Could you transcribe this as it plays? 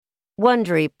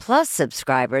Wondery Plus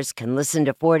subscribers can listen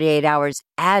to 48 Hours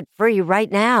ad-free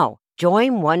right now.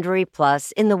 Join Wondery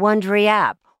Plus in the Wondery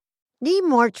app. Need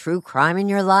more true crime in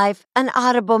your life? An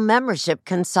Audible membership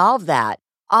can solve that.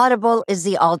 Audible is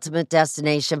the ultimate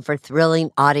destination for thrilling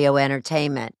audio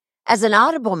entertainment. As an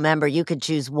Audible member, you can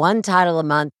choose one title a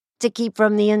month to keep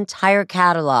from the entire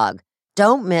catalog.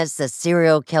 Don't miss The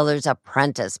Serial Killer's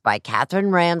Apprentice by Katherine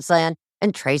Ramsland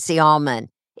and Tracy Ullman.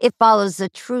 It follows the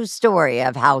true story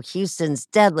of how Houston's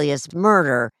deadliest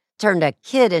murder turned a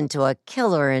kid into a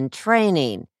killer in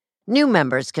training. New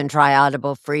members can try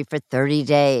Audible free for 30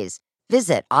 days.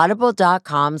 Visit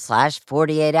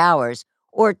audible.com/48 hours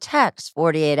or text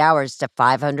 48 hours to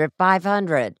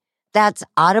 500-500. That's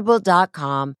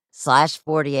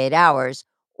audible.com/48 hours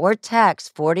or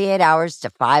text 48 hours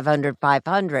to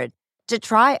 500-500 to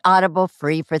try Audible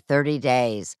free for 30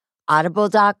 days.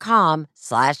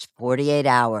 Audible.com/48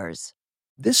 hours.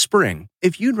 This spring,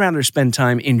 if you'd rather spend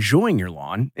time enjoying your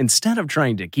lawn instead of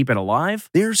trying to keep it alive,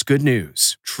 there's good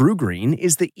news. True Green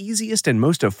is the easiest and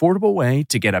most affordable way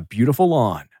to get a beautiful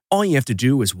lawn. All you have to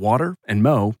do is water and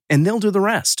mow, and they'll do the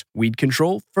rest. Weed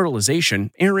control, fertilization,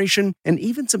 aeration, and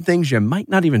even some things you might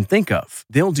not even think of.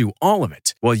 They'll do all of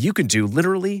it, while you can do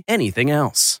literally anything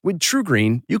else. With True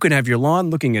Green, you can have your lawn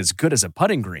looking as good as a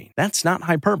putting green. That's not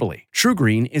hyperbole. True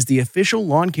Green is the official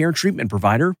lawn care treatment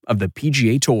provider of the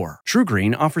PGA Tour. True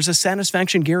Green offers a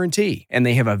satisfaction guarantee, and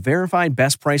they have a verified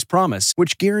best price promise,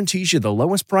 which guarantees you the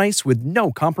lowest price with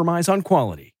no compromise on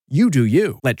quality. You do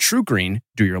you. Let True Green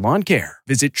do your lawn care.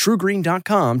 Visit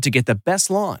TrueGreen.com to get the best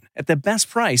lawn at the best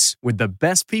price with the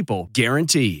best people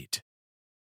guaranteed.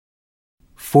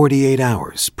 48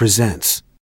 Hours presents.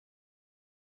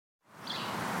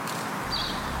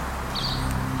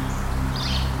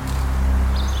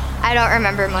 I don't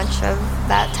remember much of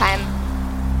that time.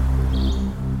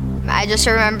 I just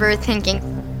remember thinking,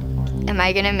 am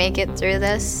I gonna make it through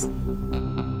this?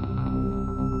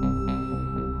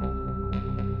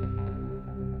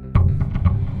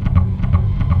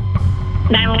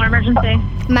 911 emergency.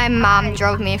 My mom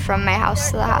drove me from my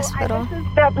house to the hospital.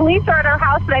 The police are at our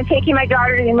house, and I'm taking my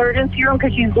daughter to the emergency room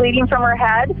because she's bleeding from her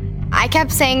head. I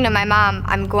kept saying to my mom,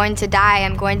 I'm going to die,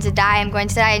 I'm going to die, I'm going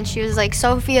to die. And she was like,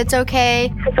 Sophie, it's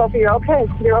okay. Sophie, you're okay.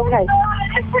 You're okay.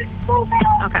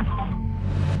 Okay.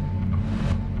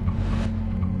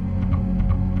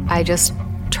 I just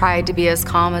tried to be as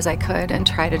calm as I could and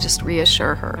try to just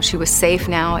reassure her. She was safe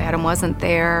now. Adam wasn't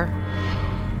there.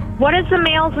 What is the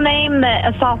male's name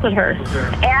that assaulted her?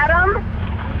 Adam.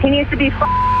 He needs to be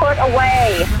put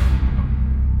away.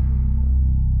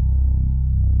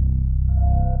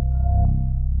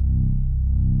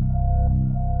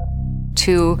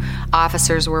 Two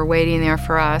officers were waiting there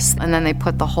for us, and then they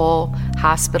put the whole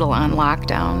hospital on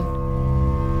lockdown.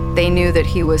 They knew that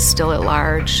he was still at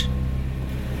large.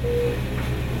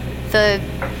 The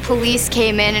police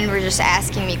came in and were just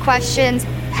asking me questions.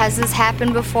 Has this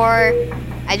happened before?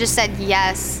 I just said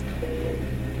yes.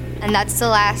 And that's the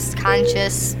last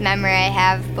conscious memory I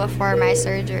have before my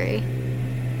surgery.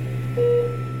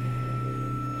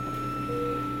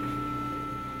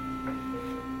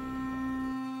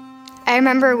 I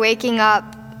remember waking up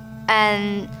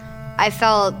and I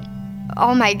felt,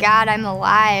 oh my God, I'm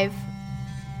alive.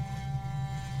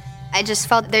 I just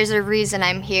felt there's a reason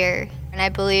I'm here. And I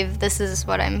believe this is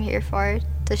what I'm here for,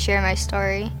 to share my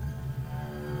story.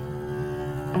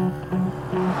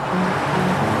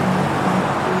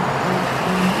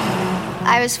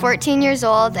 I was 14 years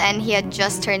old and he had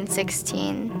just turned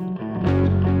 16.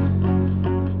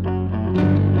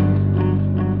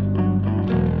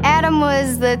 Adam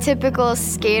was the typical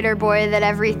skater boy that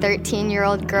every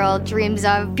 13-year-old girl dreams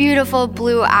of. Beautiful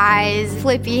blue eyes,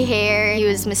 flippy hair. He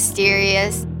was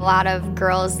mysterious. A lot of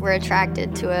girls were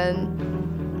attracted to him.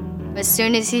 As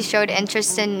soon as he showed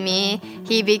interest in me,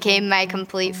 he became my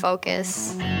complete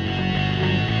focus.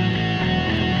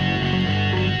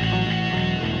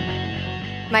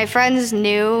 My friends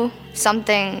knew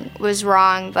something was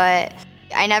wrong, but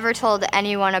I never told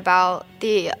anyone about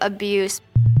the abuse.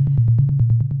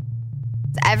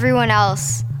 Everyone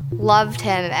else loved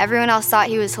him. Everyone else thought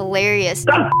he was hilarious.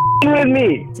 Stop with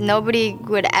me. Nobody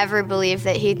would ever believe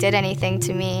that he did anything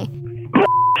to me.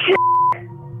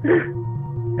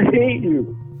 I hate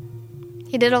you.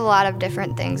 He did a lot of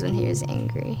different things when he was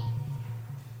angry.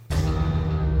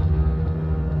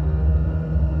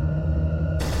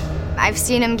 I've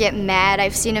seen him get mad.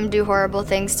 I've seen him do horrible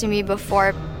things to me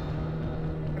before.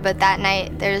 But that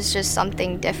night, there's just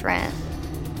something different.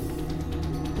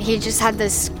 He just had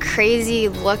this crazy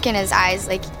look in his eyes,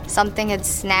 like something had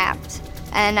snapped.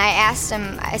 And I asked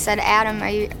him, I said, Adam,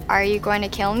 are you going to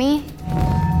kill me?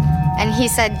 And he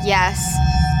said yes.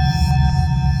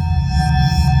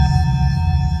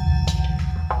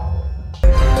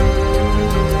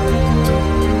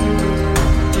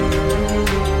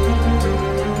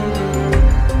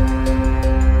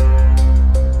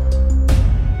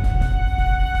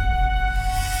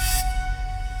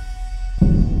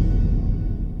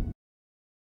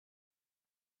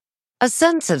 A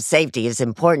sense of safety is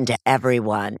important to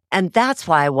everyone, and that's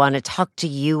why I want to talk to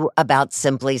you about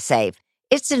Simply Safe.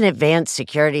 It's an advanced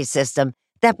security system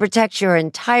that protects your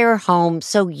entire home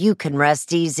so you can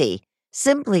rest easy.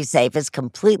 Simply Safe is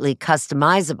completely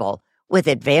customizable with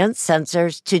advanced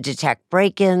sensors to detect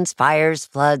break-ins, fires,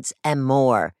 floods, and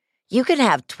more. You can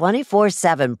have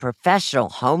 24/7 professional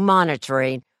home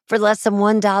monitoring for less than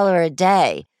 $1 a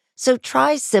day. So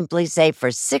try Simply Safe for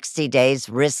 60 days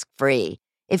risk-free.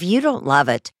 If you don't love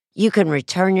it, you can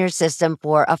return your system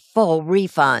for a full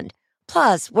refund.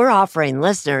 Plus, we're offering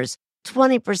listeners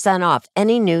 20% off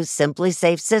any new Simply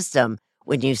Safe system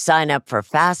when you sign up for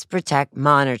Fast Protect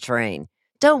monitoring.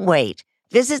 Don't wait.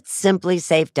 Visit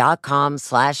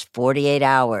simplysafe.com/48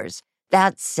 hours.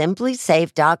 That's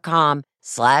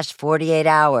simplysafe.com/48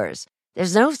 hours.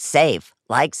 There's no safe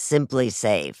like Simply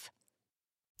Safe.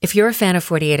 If you're a fan of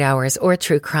 48 Hours or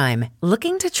true crime,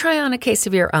 looking to try on a case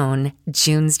of your own,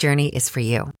 June's Journey is for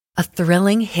you. A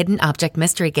thrilling hidden object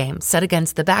mystery game set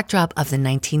against the backdrop of the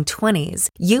 1920s.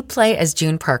 You play as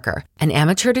June Parker, an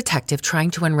amateur detective trying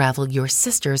to unravel your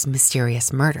sister's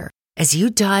mysterious murder. As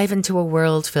you dive into a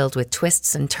world filled with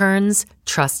twists and turns,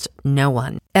 trust no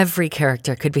one. Every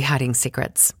character could be hiding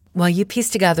secrets. While you piece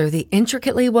together the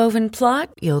intricately woven plot,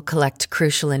 you'll collect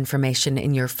crucial information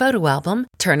in your photo album,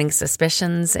 turning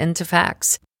suspicions into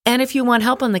facts. And if you want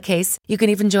help on the case, you can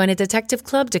even join a detective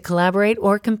club to collaborate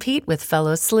or compete with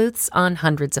fellow sleuths on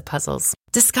hundreds of puzzles.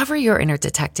 Discover your inner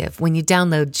detective when you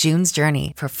download June's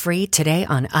Journey for free today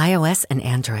on iOS and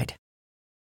Android.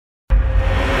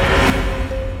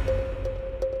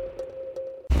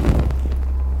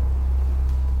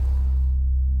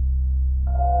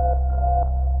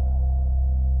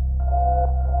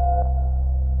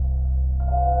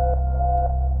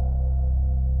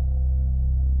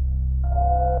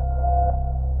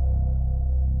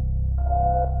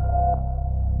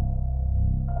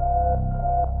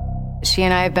 She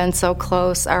and I have been so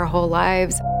close our whole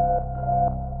lives.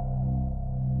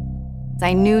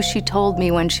 I knew she told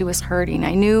me when she was hurting.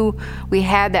 I knew we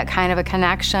had that kind of a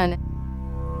connection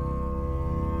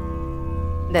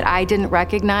that I didn't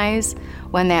recognize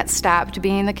when that stopped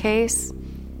being the case,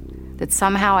 that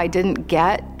somehow I didn't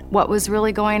get what was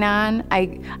really going on.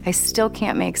 I still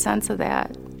can't make sense of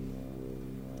that.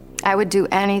 I would do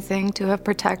anything to have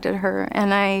protected her,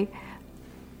 and I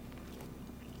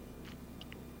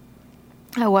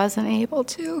wasn't able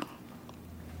to.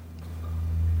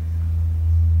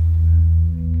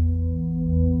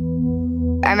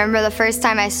 I remember the first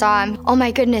time I saw him, oh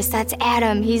my goodness, that's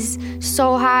Adam. He's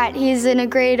so hot. He's in a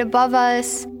grade above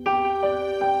us.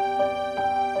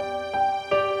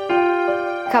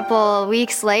 A couple of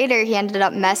weeks later, he ended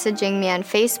up messaging me on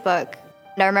Facebook.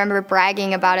 And I remember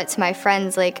bragging about it to my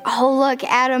friends, like, oh, look,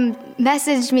 Adam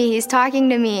messaged me. He's talking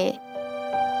to me.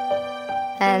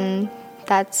 And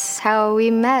that's how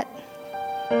we met.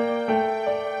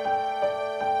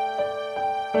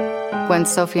 When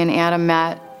Sophie and Adam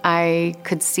met, I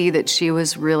could see that she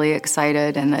was really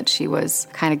excited and that she was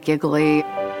kind of giggly.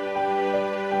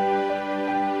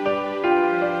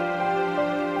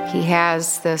 He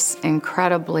has this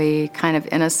incredibly kind of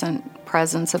innocent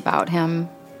presence about him.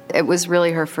 It was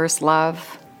really her first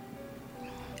love.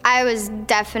 I was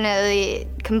definitely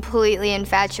completely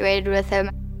infatuated with him.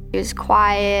 He was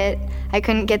quiet. I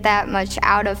couldn't get that much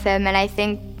out of him, and I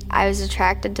think I was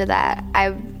attracted to that.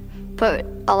 I put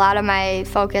a lot of my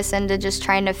focus into just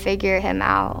trying to figure him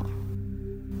out.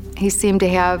 He seemed to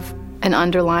have an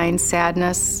underlying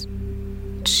sadness.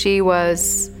 She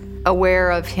was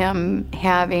aware of him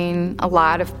having a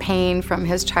lot of pain from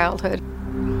his childhood.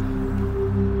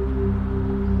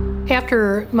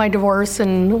 After my divorce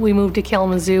and we moved to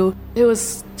Kalamazoo, it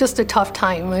was just a tough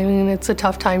time. I mean, it's a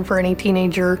tough time for any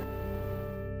teenager.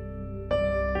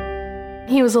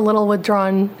 He was a little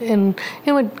withdrawn and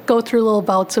he would go through little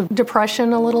bouts of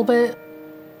depression a little bit.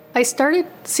 I started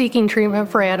seeking treatment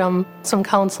for Adam, some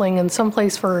counseling, and some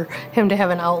place for him to have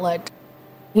an outlet.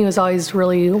 He was always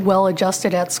really well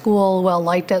adjusted at school, well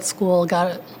liked at school,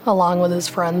 got along with his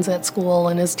friends at school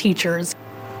and his teachers.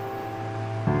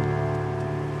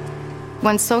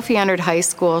 When Sophie entered high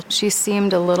school, she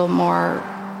seemed a little more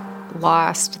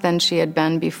lost than she had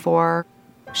been before.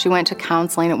 She went to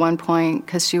counseling at one point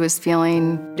because she was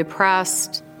feeling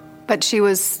depressed, but she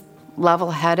was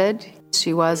level-headed.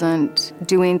 She wasn't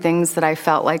doing things that I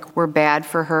felt like were bad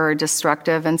for her or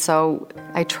destructive, and so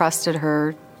I trusted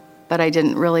her, but I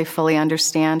didn't really fully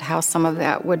understand how some of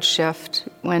that would shift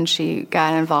when she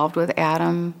got involved with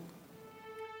Adam.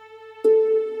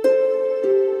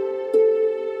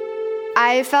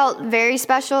 I felt very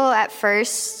special at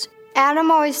first. Adam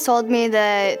always told me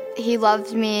that he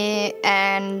loved me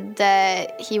and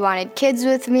that he wanted kids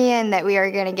with me and that we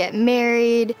were going to get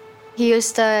married. He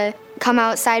used to come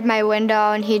outside my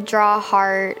window and he'd draw a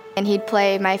heart and he'd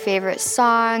play my favorite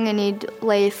song and he'd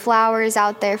lay flowers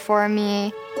out there for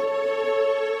me.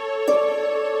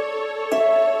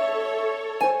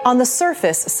 On the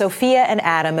surface, Sophia and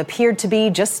Adam appeared to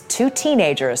be just two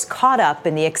teenagers caught up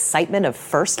in the excitement of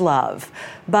first love.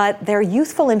 But their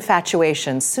youthful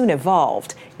infatuation soon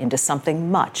evolved into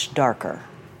something much darker.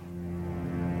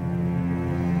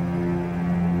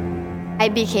 I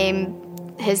became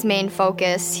his main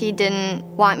focus. He didn't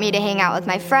want me to hang out with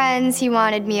my friends. He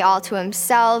wanted me all to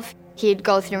himself. He'd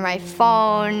go through my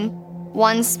phone.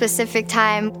 One specific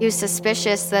time, he was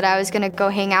suspicious that I was going to go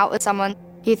hang out with someone.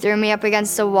 He threw me up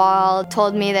against a wall,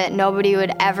 told me that nobody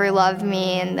would ever love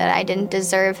me and that I didn't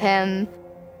deserve him.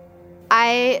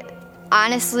 I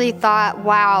honestly thought,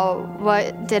 wow,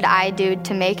 what did I do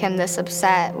to make him this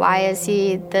upset? Why is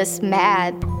he this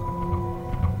mad?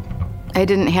 I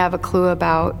didn't have a clue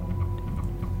about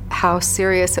how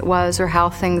serious it was or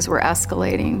how things were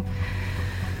escalating.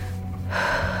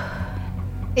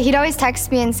 He'd always text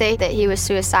me and say that he was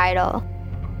suicidal.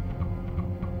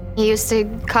 He used to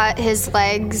cut his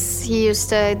legs. He used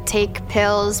to take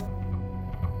pills.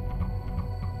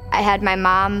 I had my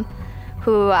mom,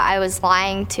 who I was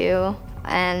lying to,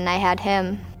 and I had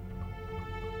him.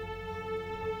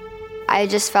 I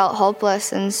just felt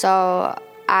hopeless, and so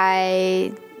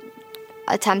I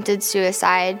attempted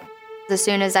suicide. As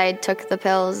soon as I took the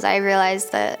pills, I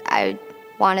realized that I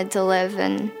wanted to live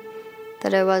and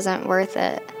that it wasn't worth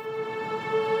it.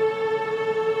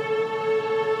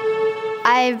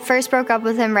 I first broke up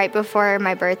with him right before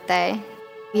my birthday.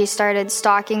 He started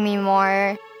stalking me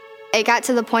more. It got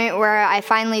to the point where I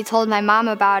finally told my mom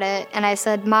about it, and I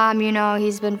said, "Mom, you know,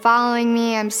 he's been following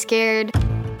me, I'm scared."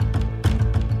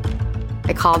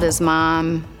 I called his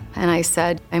mom, and I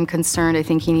said, "I'm concerned, I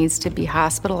think he needs to be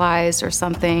hospitalized or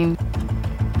something."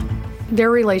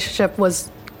 Their relationship was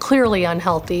clearly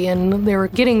unhealthy, and they were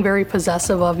getting very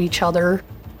possessive of each other.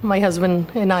 My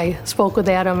husband and I spoke with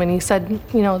Adam, and he said,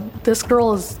 you know, this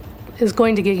girl is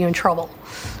going to get you in trouble.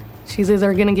 She's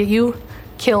either going to get you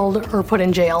killed or put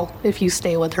in jail if you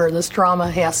stay with her. This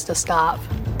drama has to stop.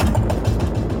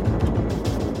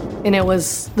 And it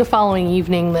was the following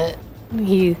evening that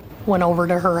he went over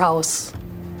to her house.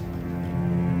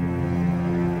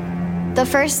 The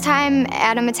first time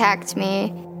Adam attacked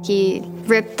me, he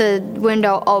ripped the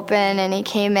window open and he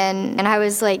came in and I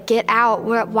was like, "Get out,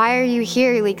 why are you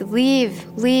here? Like, leave.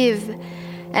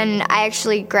 And I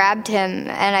actually grabbed him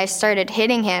and I started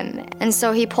hitting him. And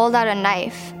so he pulled out a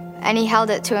knife and he held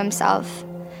it to himself.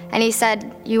 And he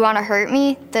said, "You want to hurt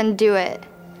me? Then do it."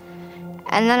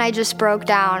 And then I just broke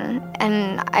down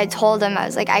and I told him, I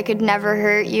was like, "I could never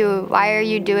hurt you. Why are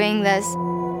you doing this?"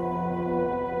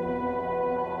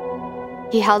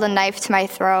 He held a knife to my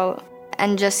throat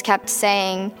and just kept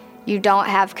saying, "You don't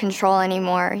have control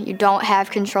anymore. You don't have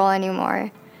control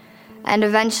anymore." And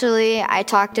eventually I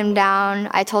talked him down.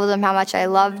 I told him how much I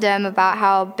loved him, about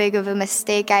how big of a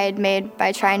mistake I had made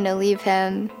by trying to leave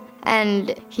him.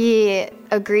 And he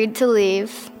agreed to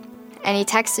leave, and he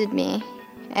texted me,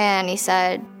 and he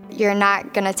said, "You're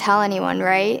not gonna tell anyone,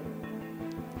 right?"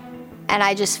 And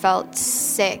I just felt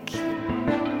sick.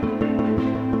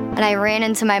 And I ran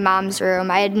into my mom's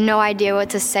room. I had no idea what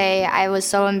to say. I was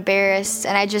so embarrassed.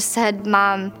 And I just said,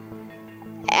 "Mom,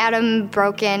 Adam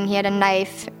broke in, he had a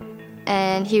knife,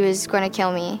 and he was going to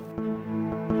kill me."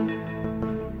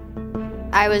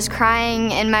 I was crying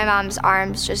in my mom's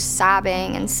arms, just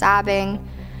sobbing and sobbing.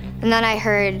 And then I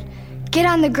heard, "Get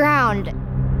on the ground."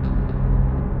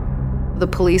 The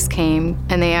police came,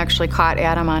 and they actually caught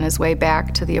Adam on his way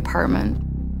back to the apartment.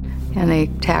 And they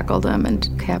tackled him and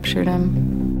captured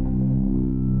him.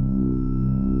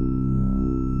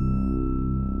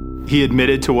 He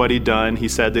admitted to what he'd done. He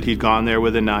said that he'd gone there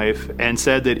with a knife and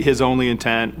said that his only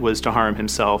intent was to harm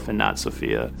himself and not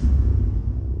Sophia.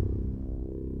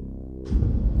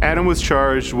 Adam was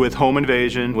charged with home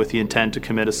invasion with the intent to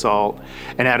commit assault,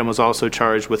 and Adam was also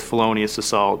charged with felonious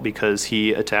assault because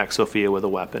he attacked Sophia with a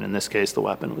weapon. In this case, the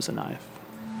weapon was a knife.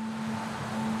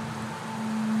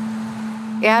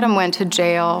 Adam went to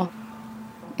jail,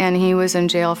 and he was in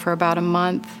jail for about a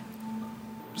month.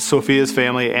 Sophia's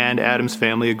family and Adam's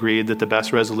family agreed that the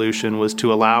best resolution was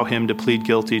to allow him to plead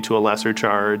guilty to a lesser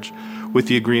charge with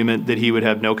the agreement that he would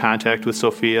have no contact with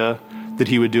Sophia, that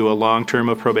he would do a long term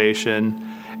of probation,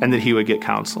 and that he would get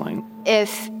counseling.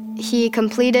 If he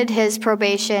completed his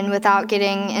probation without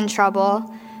getting in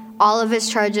trouble, all of his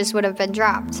charges would have been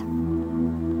dropped.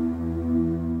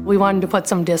 We wanted to put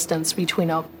some distance between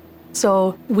them.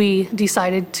 So we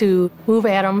decided to move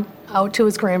Adam out to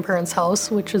his grandparents'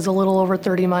 house, which is a little over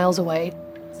 30 miles away,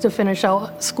 to finish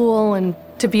out school and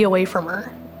to be away from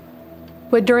her.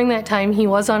 But during that time, he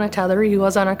was on a tether, he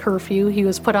was on a curfew, he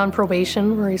was put on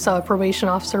probation, where he saw a probation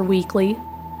officer weekly.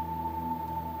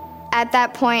 At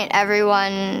that point,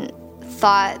 everyone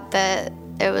thought that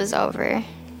it was over,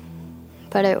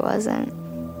 but it wasn't.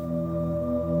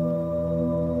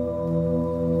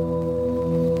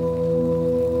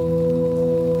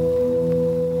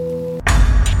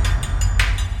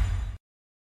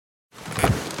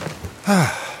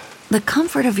 The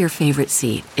comfort of your favorite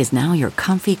seat is now your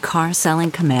comfy car selling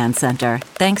command center,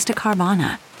 thanks to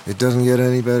Carvana. It doesn't get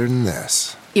any better than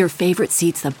this. Your favorite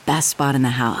seat's the best spot in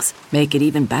the house. Make it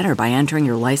even better by entering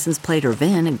your license plate or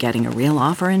VIN and getting a real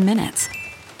offer in minutes.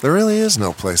 There really is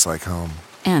no place like home.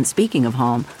 And speaking of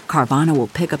home, Carvana will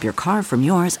pick up your car from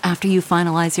yours after you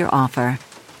finalize your offer.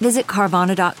 Visit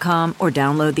Carvana.com or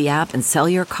download the app and sell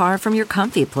your car from your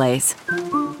comfy place.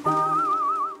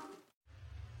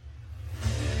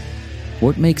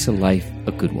 What makes a life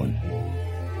a good one?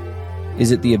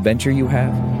 Is it the adventure you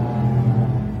have?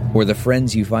 Or the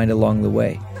friends you find along the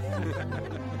way?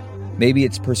 Maybe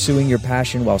it's pursuing your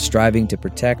passion while striving to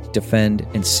protect, defend,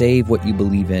 and save what you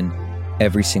believe in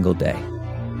every single day.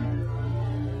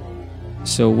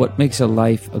 So what makes a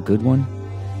life a good one?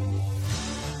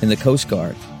 In the Coast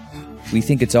Guard, we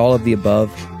think it's all of the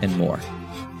above and more.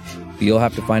 But you'll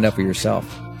have to find out for yourself.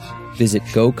 Visit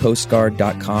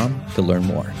gocoastguard.com to learn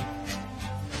more.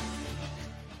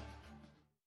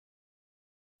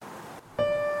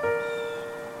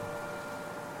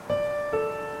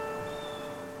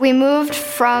 We moved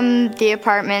from the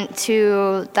apartment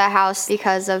to the house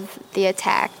because of the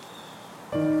attack.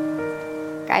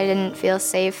 I didn't feel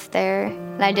safe there,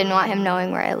 and I didn't want him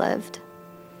knowing where I lived.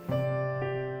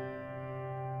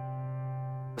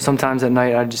 Sometimes at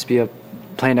night I'd just be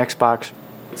playing Xbox.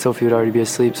 Sophie would already be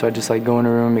asleep, so I'd just go in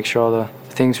her room, make sure all the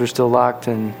things were still locked,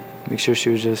 and make sure she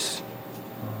was just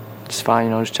fine,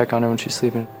 just check on her when she was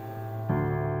sleeping.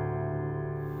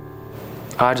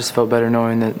 I just felt better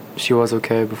knowing that she was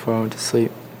okay before I went to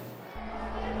sleep.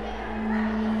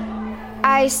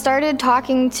 I started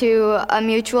talking to a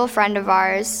mutual friend of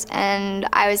ours, and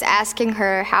I was asking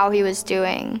her how he was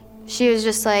doing. She was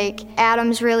just like,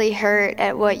 Adam's really hurt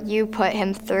at what you put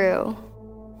him through.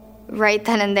 Right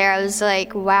then and there, I was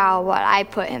like, wow, what I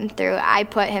put him through. I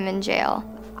put him in jail.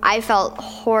 I felt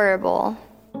horrible.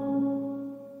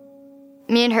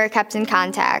 Me and her kept in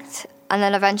contact. And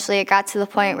then eventually it got to the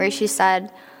point where she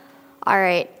said, all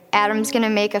right, Adam's gonna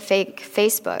make a fake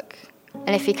Facebook.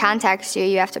 And if he contacts you,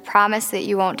 you have to promise that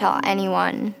you won't tell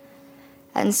anyone.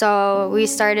 And so we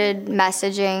started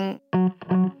messaging.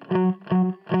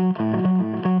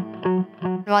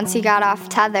 Once he got off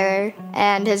tether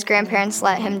and his grandparents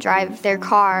let him drive their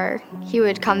car, he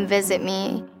would come visit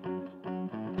me.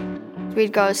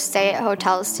 We'd go stay at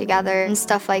hotels together and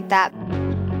stuff like that.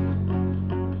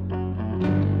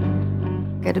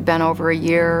 It had been over a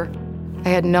year. I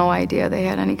had no idea they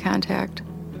had any contact.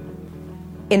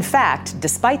 In fact,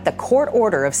 despite the court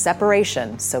order of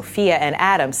separation, Sophia and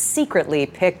Adam secretly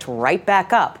picked right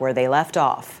back up where they left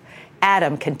off.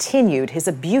 Adam continued his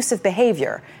abusive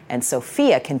behavior, and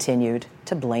Sophia continued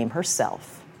to blame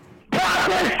herself.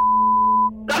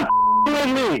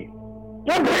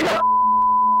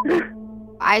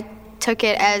 I took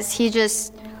it as he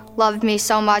just loved me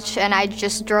so much, and I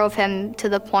just drove him to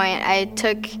the point. I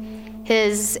took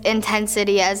his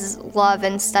intensity as love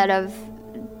instead of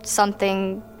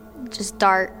something just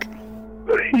dark.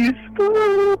 Please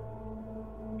stop.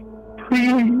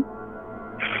 Please.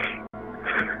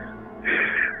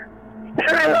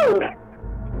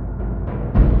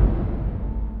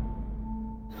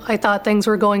 I thought things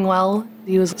were going well.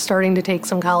 He was starting to take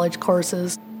some college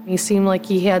courses. He seemed like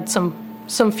he had some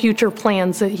future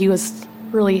plans that he was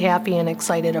really happy and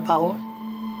excited about.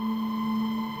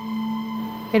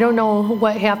 I don't know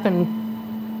what happened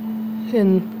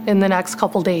in the next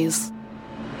couple days.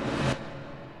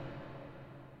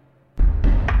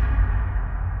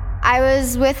 I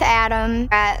was with Adam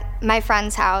at my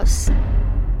friend's house,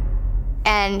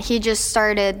 and he just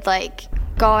started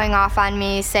going off on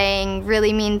me, saying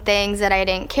really mean things, that I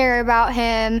didn't care about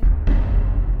him.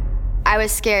 I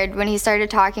was scared when he started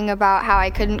talking about how I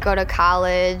couldn't go to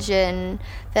college and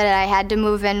that I had to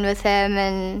move in with him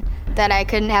and that I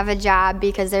couldn't have a job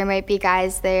because there might be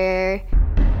guys there.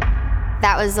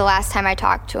 That was the last time I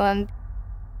talked to him.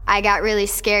 I got really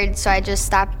scared, so I just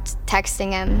stopped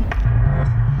texting him.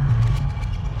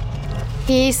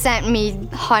 He sent me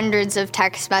hundreds of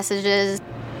text messages.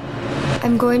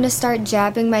 I'm going to start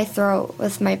jabbing my throat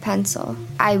with my pencil.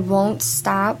 I won't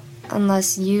stop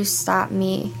unless you stop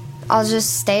me. I'll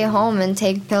just stay home and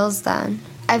take pills then.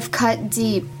 I've cut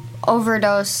deep,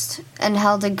 overdosed, and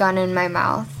held a gun in my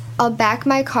mouth. I'll back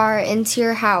my car into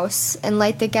your house and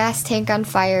light the gas tank on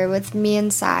fire with me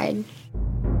inside.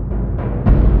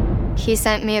 He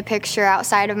sent me a picture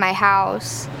outside of my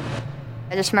house.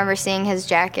 I just remember seeing his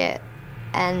jacket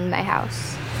and my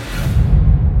house.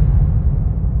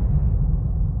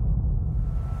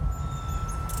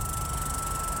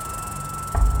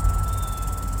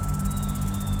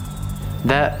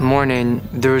 That morning,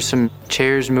 there were some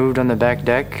chairs moved on the back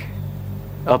deck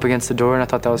up against the door, and I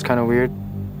thought that was kind of weird.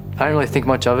 I didn't really think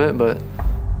much of it, but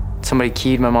somebody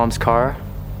keyed my mom's car.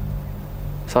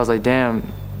 So I was like,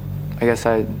 damn, I guess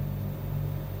I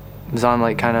was on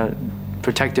like kind of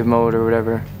protective mode or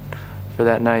whatever for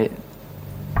that night.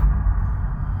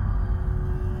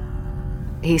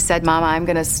 He said, Mama, I'm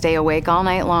gonna stay awake all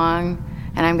night long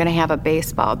and I'm gonna have a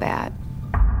baseball bat.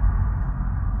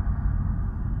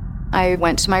 I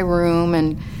went to my room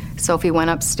and Sophie went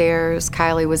upstairs.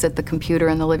 Kylie was at the computer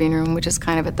in the living room, which is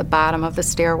kind of at the bottom of the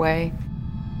stairway.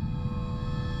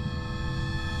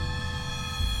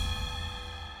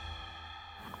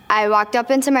 I walked up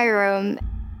into my room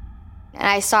and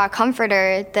I saw a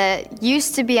comforter that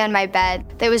used to be on my bed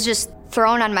that was just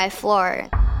thrown on my floor.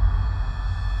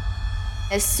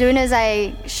 As soon as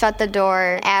I shut the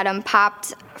door, Adam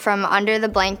popped from under the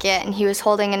blanket and he was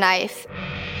holding a knife.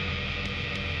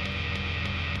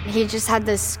 He just had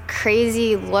this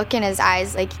crazy look in his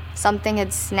eyes, like something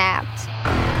had snapped.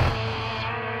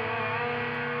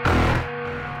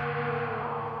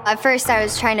 At first I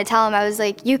was trying to tell him, I was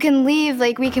like, you can leave,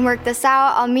 like we can work this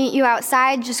out, I'll meet you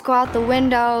outside, just go out the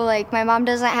window, like my mom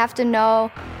doesn't have to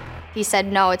know. He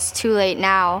said, no, it's too late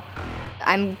now.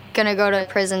 I'm gonna go to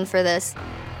prison for this.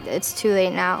 It's too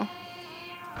late now.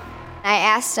 I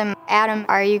asked him, Adam,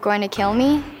 are you going to kill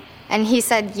me? And he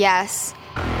said, yes.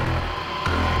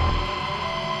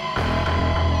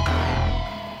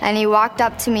 And he walked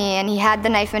up to me and he had the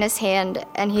knife in his hand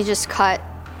and he just cut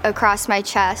across my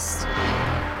chest.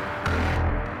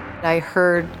 I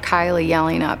heard Kylie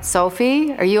yelling up,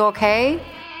 Sophie, are you okay?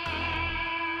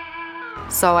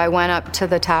 So I went up to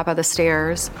the top of the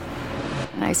stairs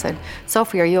and I said,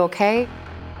 Sophie, are you okay?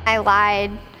 I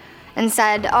lied and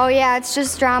said, oh yeah, it's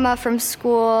just drama from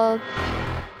school.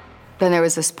 Then there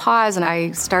was this pause and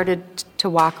I started to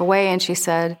walk away and she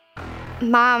said,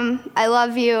 Mom, I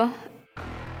love you.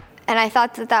 And I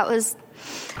thought that that was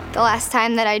the last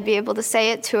time that I'd be able to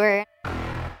say it to her.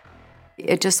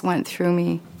 It just went through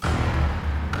me.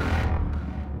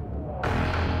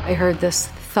 I heard this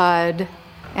thud,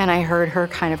 and I heard her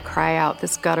kind of cry out,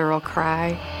 this guttural cry.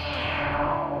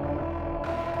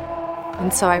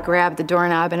 And so I grabbed the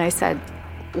doorknob and I said,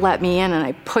 let me in, and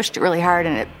I pushed it really hard,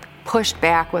 and it pushed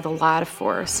back with a lot of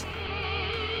force.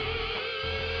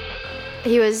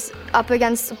 He was up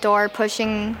against the door,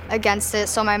 pushing against it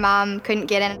so my mom couldn't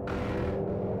get in.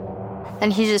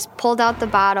 And he just pulled out the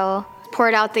bottle,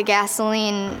 poured out the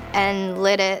gasoline, and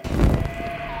lit it.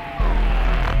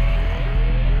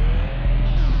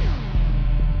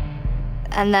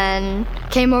 And then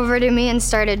came over to me and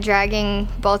started dragging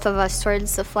both of us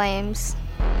towards the flames.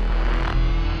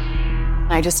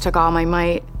 I just took all my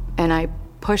might and I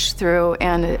pushed through,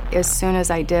 and as soon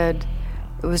as I did,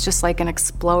 it was just like an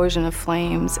explosion of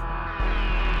flames.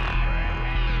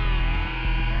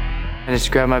 I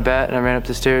just grabbed my bat and I ran up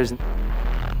the stairs. And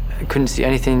I couldn't see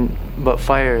anything but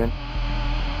fire.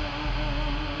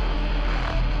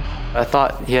 I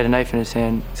thought he had a knife in his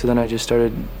hand, so then I just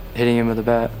started hitting him with a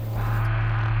bat.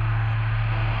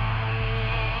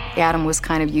 Adam was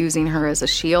kind of using her as a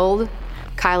shield.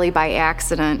 Kylie, by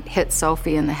accident, hit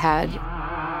Sophie in the head.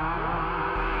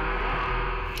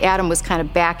 Adam was kind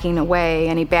of backing away,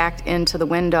 and he backed into the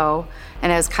window.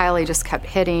 And as Kylie just kept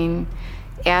hitting,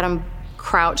 Adam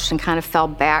crouched and kind of fell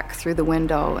back through the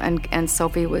window, and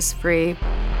Sophie was free.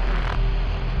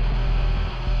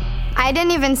 I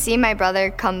didn't even see my brother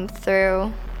come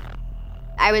through.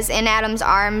 I was in Adam's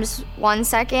arms 1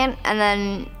 second, and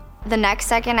then the next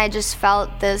second I just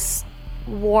felt this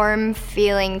warm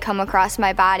feeling come across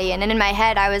my body. And in my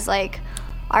head I was like,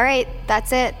 all right,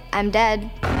 that's it, I'm dead.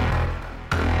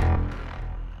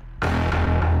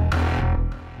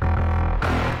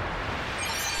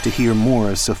 To hear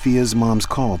more of Sophia's mom's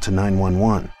call to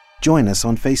 911, join us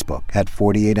on Facebook at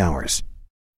 48 Hours.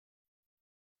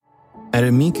 At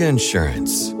Amica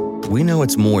Insurance, we know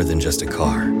it's more than just a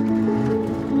car.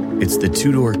 It's the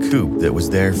two-door coupe that was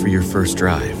there for your first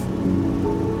drive,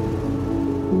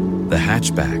 the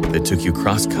hatchback that took you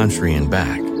cross-country and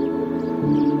back,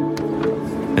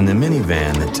 and the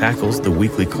minivan that tackles the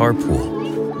weekly carpool.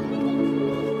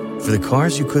 For the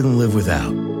cars you couldn't live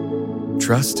without,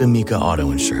 trust Amica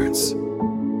Auto Insurance.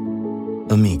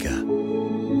 Amica.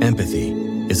 Empathy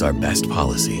is our best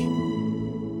policy.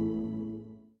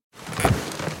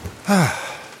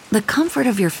 The comfort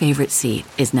of your favorite seat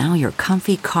is now your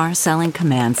comfy car-selling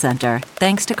command center,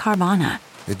 thanks to Carvana.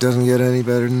 It doesn't get any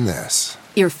better than this.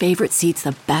 Your favorite seat's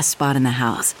the best spot in the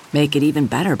house. Make it even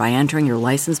better by entering your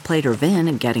license plate or VIN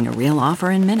and getting a real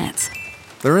offer in minutes.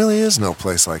 There really is no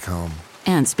place like home.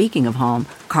 And speaking of home,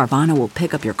 Carvana will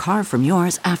pick up your car from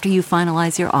yours after you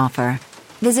finalize your offer.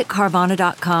 Visit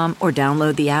Carvana.com or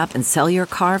download the app and sell your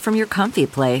car from your comfy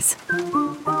place.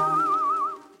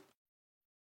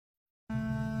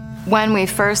 When we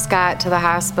first got to the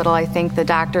hospital, I think the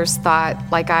doctors thought,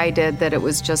 like I did, that it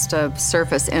was just a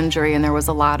surface injury and there was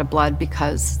a lot of blood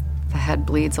because the head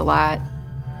bleeds a lot.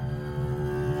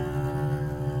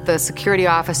 The security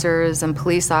officers and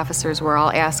police officers were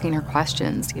all asking her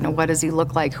questions. You know, what does he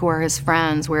look like? Who are his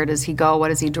friends? Where does he go? What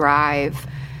does he drive?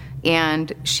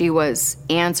 And she was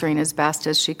answering as best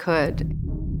as she could.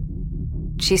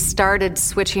 She started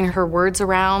switching her words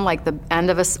around, like the end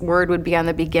of a word would be on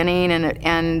the beginning,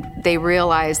 and they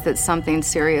realized that something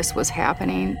serious was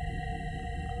happening.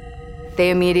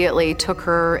 They immediately took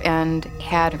her and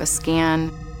had a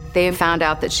scan. They found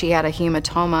out that she had a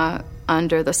hematoma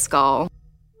under the skull.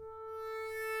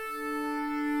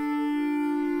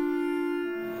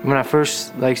 When I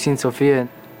first seen Sophia,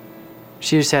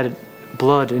 she just had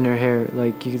blood in her hair,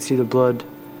 like you could see the blood.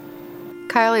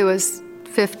 Kylie was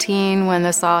 15 when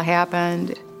this all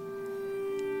happened.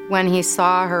 When he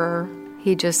saw her,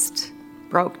 he just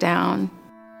broke down.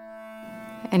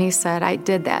 And he said, I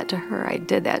did that to her, I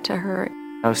did that to her.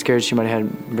 I was scared she might have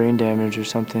had brain damage or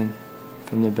something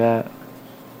from the bat.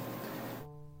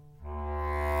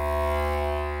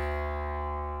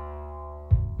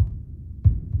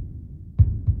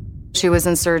 She was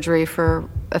in surgery for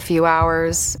a few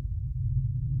hours.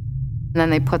 And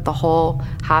then they put the whole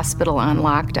hospital on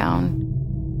lockdown.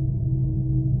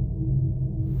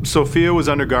 Sophia was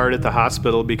under guard at the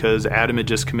hospital because Adam had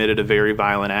just committed a very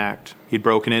violent act. He'd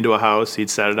broken into a house, he'd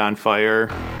set it on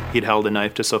fire, he'd held a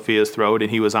knife to Sophia's throat,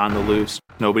 and he was on the loose.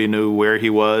 Nobody knew where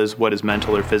he was, what his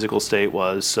mental or physical state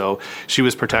was, so she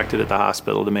was protected at the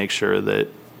hospital to make sure that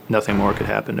nothing more could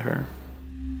happen to her.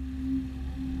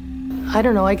 I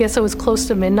don't know, I guess it was close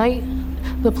to midnight.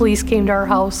 The police came to our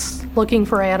house looking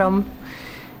for Adam,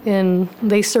 and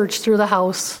they searched through the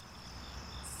house.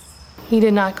 He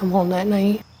did not come home that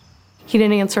night. He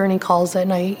didn't answer any calls that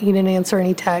night. He didn't answer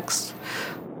any texts.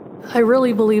 I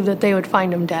really believe that they would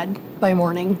find him dead by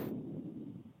morning.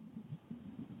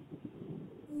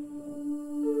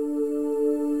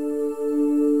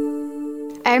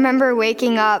 I remember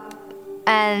waking up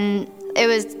and it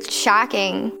was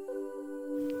shocking.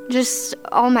 Just,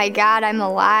 oh my God, I'm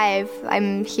alive.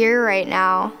 I'm here right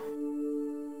now.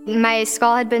 My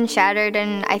skull had been shattered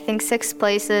in, I think, 6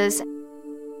 places.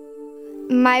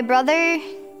 My brother,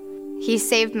 he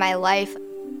saved my life.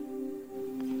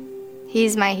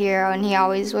 He's my hero, and he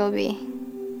always will be.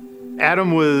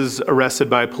 Adam was arrested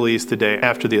by police the day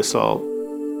after the assault.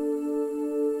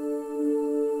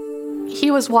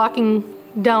 He was walking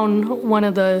down one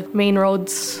of the main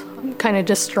roads, kind of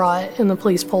distraught, and the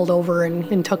police pulled over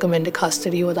and took him into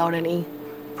custody without any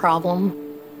problem.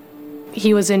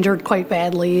 He was injured quite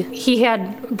badly. He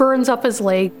had burns up his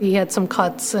leg. He had some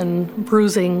cuts and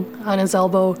bruising on his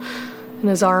elbow and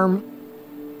his arm.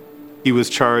 He was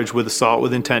charged with assault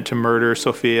with intent to murder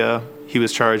Sophia. He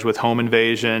was charged with home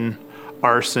invasion,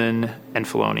 arson, and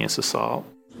felonious assault.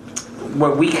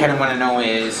 What we kind of want to know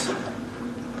is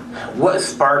what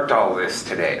sparked all this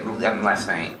last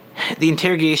night? The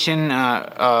interrogation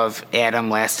of Adam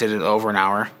lasted over an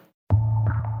hour.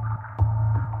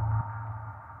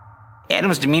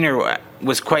 Adam's demeanor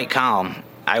was quite calm.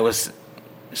 I was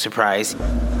surprised.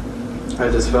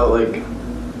 I just felt like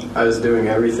I was doing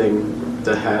everything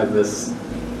to have this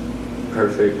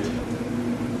perfect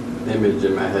image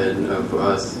in my head of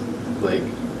us, like...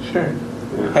 Sure.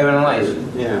 Yeah, having a life.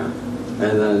 Yeah.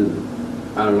 And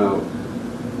then, I don't know,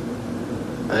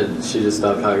 she just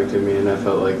stopped talking to me and I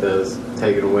felt like that was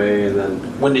taken away, and then...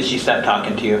 When did she stop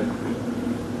talking to you?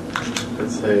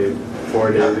 Let's say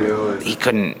 4 days ago. He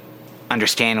couldn't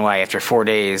understand why after 4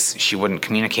 days she wouldn't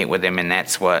communicate with him, and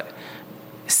that's what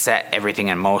set everything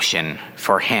in motion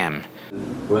for him.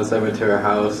 Once I went to her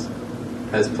house,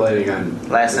 I was planning on...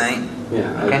 Last night?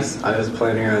 Yeah, Okay. I was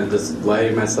planning on just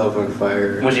lighting myself on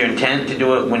fire. Was your intent to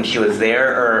do it when she was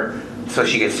there, or so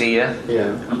she could see you?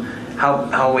 Yeah.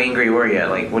 How angry were you?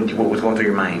 Like, what was going through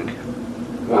your mind?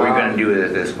 What were you going to do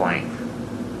at this point?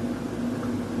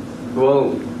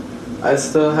 Well, I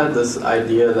still had this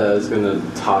idea that I was going to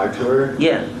talk to her.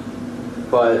 Yeah.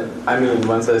 But, I mean,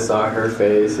 once I saw her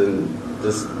face and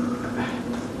just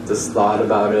thought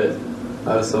about it,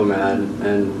 I was so mad.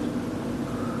 And,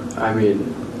 I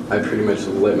mean, I pretty much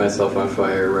lit myself on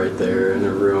fire right there in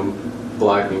her room,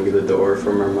 blocking the door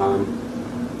from her mom.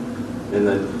 And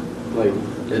then, like,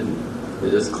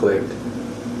 it just clicked.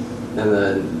 And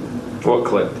then... What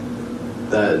clicked?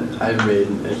 That I made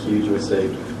a huge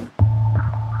mistake.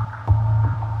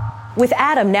 With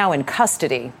Adam now in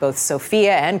custody, both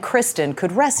Sophia and Kristen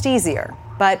could rest easier.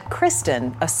 But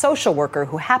Kristen, a social worker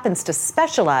who happens to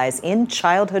specialize in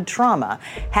childhood trauma,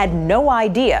 had no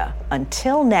idea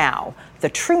until now the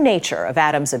true nature of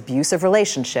Adam's abusive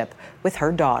relationship with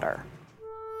her daughter.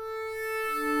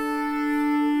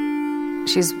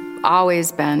 She's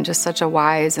always been just such a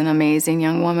wise and amazing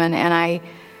young woman, and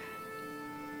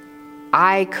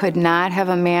I could not have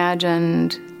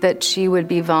imagined that she would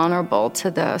be vulnerable to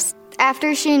this.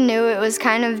 After she knew, it was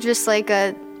kind of just like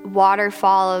a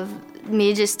waterfall of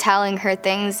me just telling her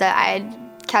things that I had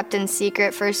kept in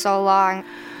secret for so long.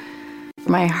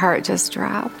 My heart just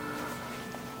dropped.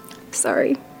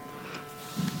 Sorry.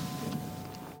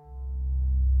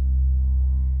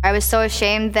 I was so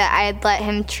ashamed that I had let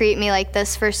him treat me like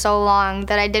this for so long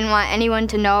that I didn't want anyone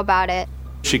to know about it.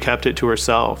 She kept it to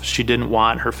herself. She didn't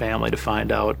want her family to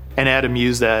find out. And Adam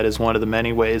used that as one of the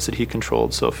many ways that he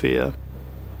controlled Sophia.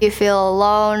 You feel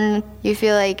alone. You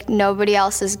feel like nobody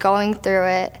else is going through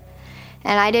it.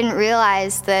 And I didn't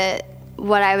realize that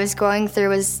what I was going through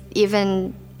was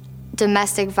even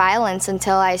domestic violence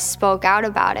until I spoke out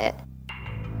about it.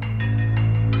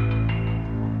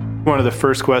 One of the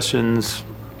first questions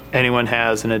anyone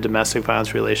has in a domestic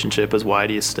violence relationship is, why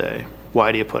do you stay?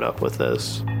 Why do you put up with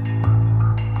this?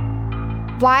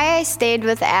 Why I stayed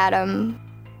with Adam.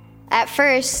 At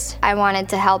first, I wanted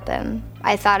to help him.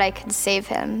 I thought I could save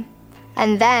him.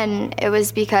 And then it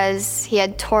was because he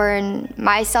had torn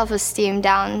my self-esteem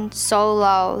down so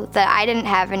low that I didn't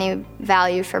have any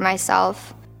value for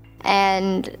myself.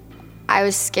 And I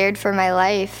was scared for my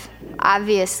life,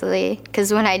 obviously,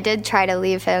 because when I did try to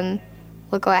leave him,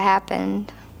 look what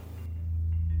happened.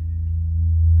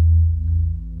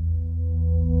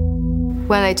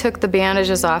 When they took the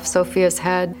bandages off Sophia's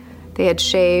head, they had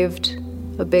shaved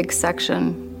a big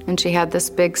section, and she had this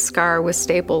big scar with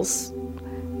staples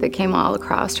that came all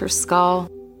across her skull.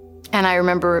 And I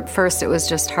remember at first it was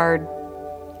just hard.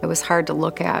 It was hard to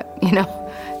look at,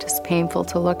 just painful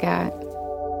to look at.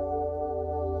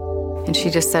 And she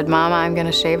just said, "Mama, I'm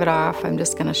gonna shave it off. I'm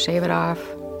just gonna shave it off."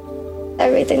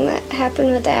 Everything that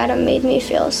happened with Adam made me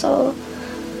feel so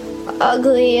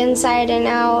ugly inside and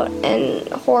out and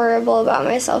horrible about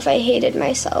myself. I hated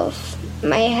myself.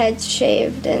 My head's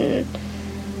shaved and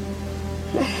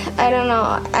I don't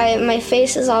know. My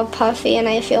face is all puffy and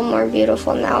I feel more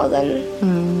beautiful now than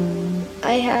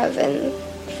I have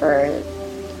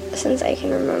since I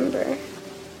can remember.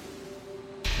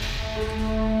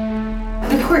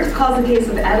 The court calls the case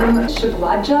of Adam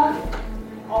Shagwadja.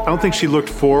 I don't think she looked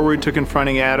forward to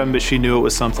confronting Adam, but she knew it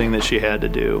was something that she had to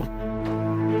do.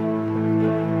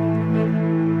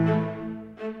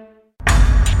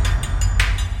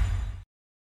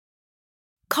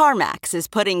 CarMax is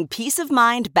putting peace of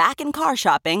mind back in car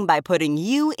shopping by putting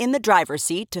you in the driver's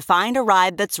seat to find a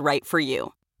ride that's right for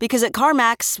you. Because at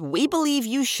CarMax, we believe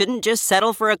you shouldn't just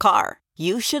settle for a car.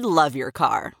 You should love your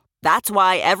car. That's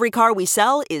why every car we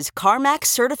sell is CarMax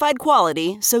certified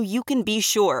quality, so you can be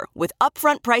sure with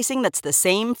upfront pricing that's the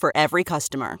same for every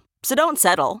customer. So don't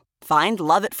settle. Find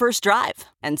love at first drive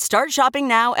and start shopping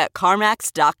now at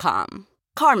CarMax.com.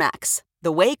 CarMax,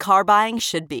 the way car buying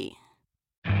should be.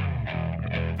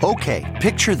 Okay,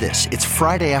 picture this. It's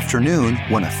Friday afternoon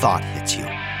when a thought hits you.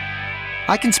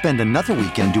 I can spend another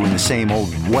weekend doing the same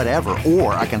old whatever,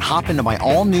 or I can hop into my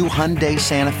all-new Hyundai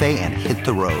Santa Fe and hit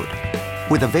the road.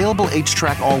 With available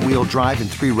H-Track all-wheel drive and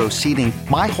 3-row seating,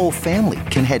 my whole family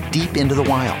can head deep into the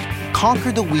wild.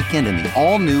 Conquer the weekend in the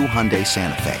all-new Hyundai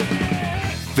Santa Fe.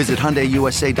 Visit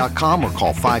HyundaiUSA.com or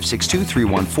call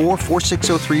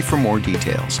 562-314-4603 for more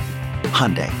details.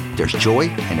 Hyundai, there's joy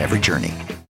in every journey.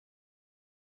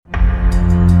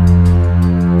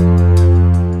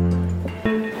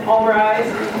 All rise.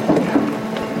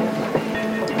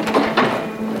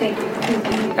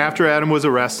 After Adam was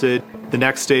arrested, the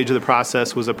next stage of the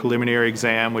process was a preliminary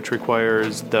exam, which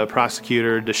requires the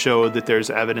prosecutor to show that there's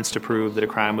evidence to prove that a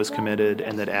crime was committed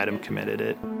and that Adam committed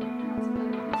it.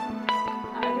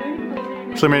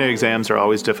 Preliminary exams are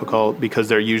always difficult because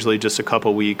they're usually just a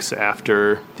couple weeks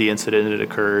after the incident had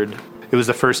occurred. It was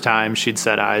the first time she'd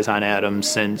set eyes on Adam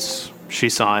since she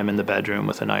saw him in the bedroom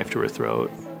with a knife to her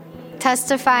throat.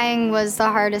 Testifying was the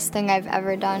hardest thing I've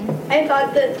ever done. I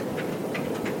thought that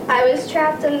I was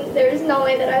trapped and there was no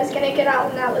way that I was going to get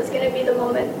out, and that was going to be the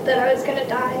moment that I was going to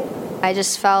die. I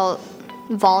just felt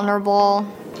vulnerable,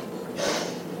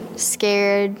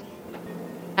 scared.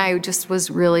 I just was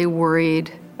really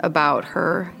worried about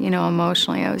her,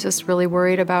 emotionally. I was just really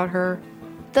worried about her.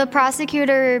 The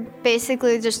prosecutor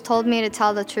basically just told me to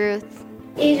tell the truth.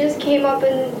 He just came up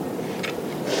and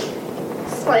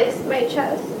sliced my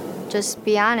chest. Just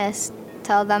be honest.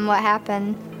 Tell them what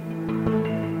happened.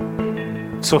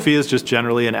 Sophia's just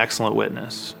generally an excellent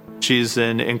witness. She's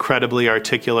an incredibly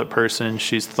articulate person.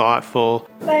 She's thoughtful.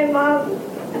 My mom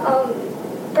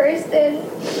burst in,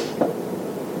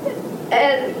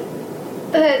 and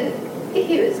then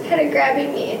he was kind of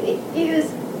grabbing me, and he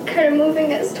was kind of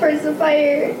moving us towards the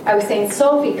fire. I was saying,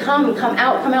 Sophie, come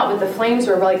out, but the flames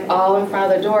were like all in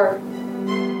front of the door.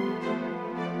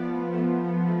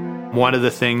 One of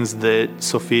the things that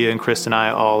Sophia and Chris and I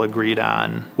all agreed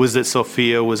on was that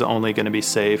Sophia was only going to be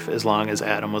safe as long as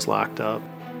Adam was locked up.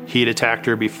 He'd attacked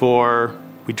her before.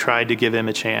 We tried to give him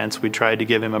a chance. We tried to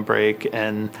give him a break,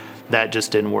 and that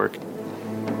just didn't work.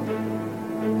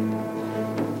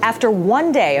 After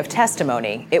one day of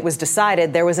testimony, it was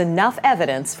decided there was enough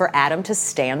evidence for Adam to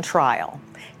stand trial.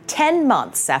 10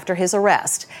 months after his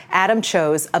arrest, Adam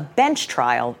chose a bench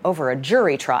trial over a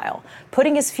jury trial,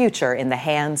 putting his future in the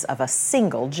hands of a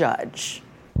single judge.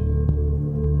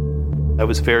 I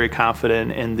was very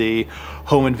confident in the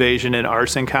home invasion and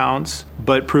arson counts,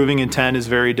 but proving intent is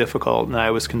very difficult, and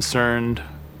I was concerned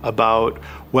about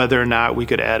whether or not we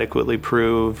could adequately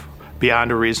prove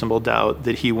beyond a reasonable doubt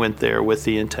that he went there with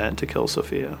the intent to kill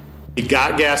Sophia. He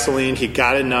got gasoline, he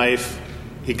got a knife,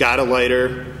 he got a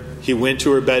lighter, he went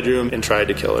to her bedroom and tried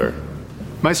to kill her.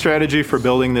 My strategy for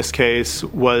building this case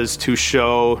was to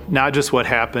show not just what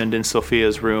happened in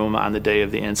Sophia's room on the day of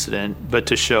the incident, but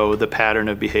to show the pattern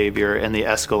of behavior and the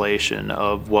escalation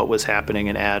of what was happening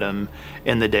in Adam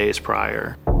in the days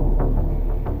prior.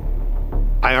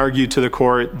 I argued to the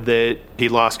court that he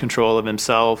lost control of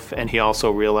himself, and he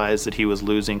also realized that he was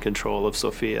losing control of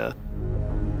Sophia.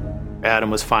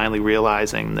 Adam was finally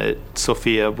realizing that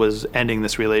Sophia was ending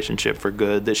this relationship for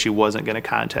good, that she wasn't going to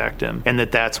contact him, and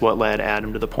that that's what led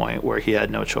Adam to the point where he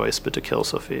had no choice but to kill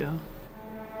Sophia.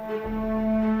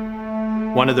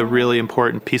 One of the really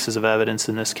important pieces of evidence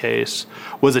in this case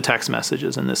was the text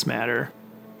messages in this matter.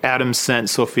 Adam sent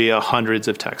Sophia hundreds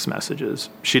of text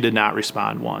messages. She did not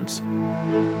respond once.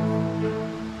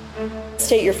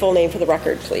 State your full name for the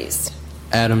record, please.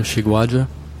 Adam Shigwaja.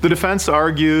 The defense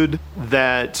argued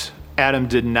that Adam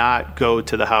did not go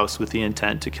to the house with the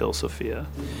intent to kill Sophia.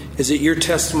 Is it your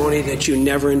testimony that you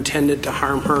never intended to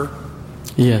harm her?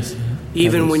 Yes.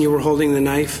 Even when you were holding the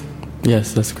knife?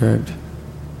 Yes, that's correct.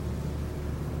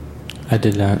 I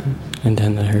did not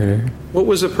intend to hurt her. What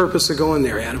was the purpose of going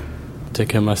there, Adam? To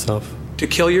kill myself. To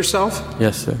kill yourself?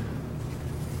 Yes, sir.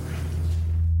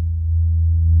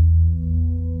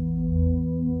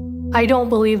 I don't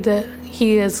believe that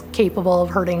he is capable of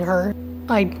hurting her.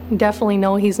 I definitely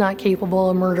know he's not capable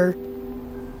of murder.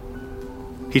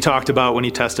 He talked about when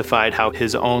he testified how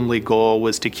his only goal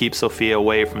was to keep Sophia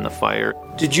away from the fire.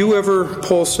 Did you ever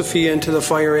pull Sophia into the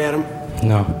fire, Adam?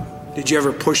 No. Did you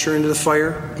ever push her into the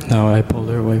fire? No, I pulled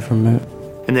her away from it.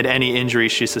 And that any injury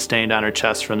she sustained on her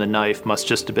chest from the knife must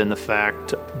just have been the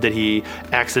fact that he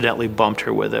accidentally bumped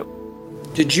her with it.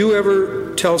 Did you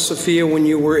ever tell Sophia when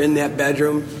you were in that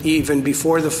bedroom, even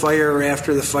before the fire or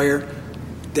after the fire,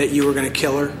 that you were going to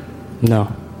kill her?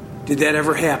 No. Did that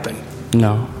ever happen?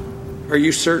 No. Are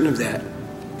you certain of that?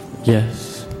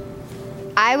 Yes.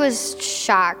 I was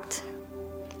shocked.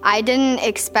 I didn't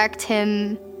expect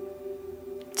him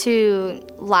to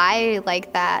lie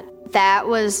like that. That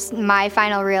was my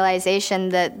final realization,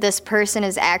 that this person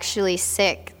is actually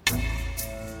sick.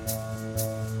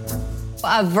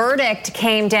 A verdict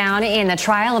came down in the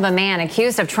trial of a man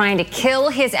accused of trying to kill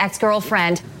his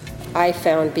ex-girlfriend. I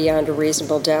found beyond a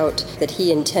reasonable doubt that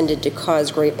he intended to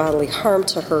cause great bodily harm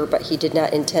to her, but he did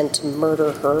not intend to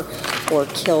murder her or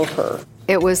kill her.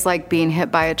 It was like being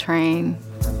hit by a train.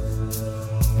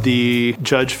 The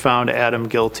judge found Adam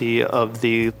guilty of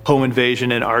the home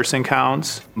invasion and arson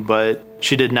counts, but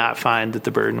she did not find that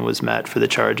the burden was met for the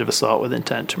charge of assault with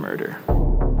intent to murder.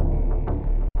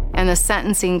 And the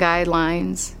sentencing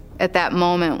guidelines at that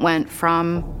moment went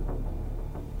from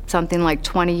something like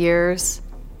 20 years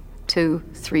to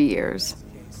 3 years.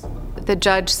 The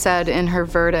judge said in her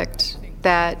verdict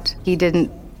that he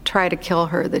didn't try to kill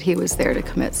her, that he was there to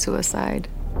commit suicide.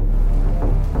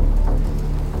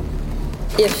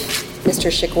 If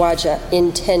Mr. Shikwaja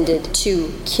intended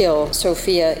to kill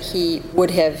Sophia, he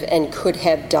would have and could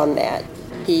have done that.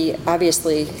 He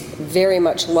obviously very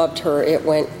much loved her. It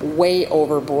went way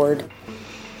overboard.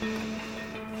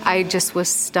 I just was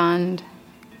stunned,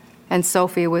 and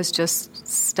Sophie was just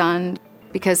stunned,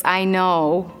 because I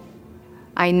know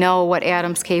what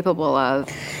Adam's capable of.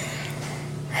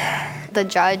 The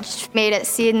judge made it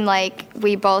seem like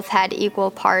we both had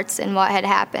equal parts in what had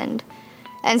happened.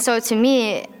 And so to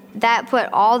me, that put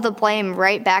all the blame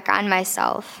right back on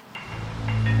myself.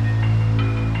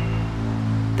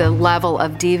 The level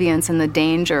of deviance and the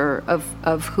danger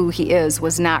of who he is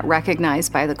was not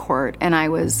recognized by the court, and I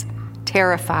was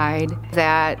terrified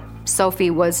that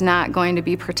Sophie was not going to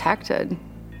be protected,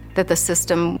 that the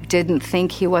system didn't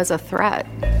think he was a threat.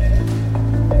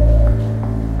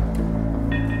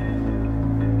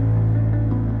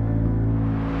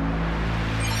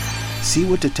 See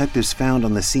what detectives found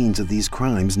on the scenes of these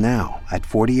crimes now at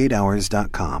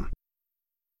 48hours.com.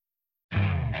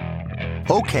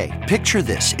 Okay, picture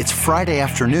this. It's Friday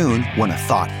afternoon when a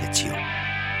thought hits you.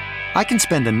 I can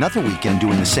spend another weekend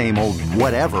doing the same old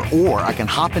whatever, or I can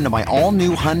hop into my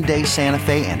all-new Hyundai Santa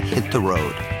Fe and hit the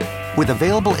road. With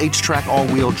available H-Track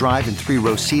all-wheel drive and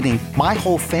 3-row seating, my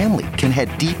whole family can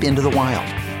head deep into the wild.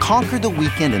 Conquer the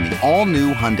weekend in the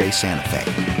all-new Hyundai Santa Fe.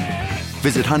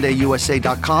 Visit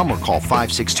HyundaiUSA.com or call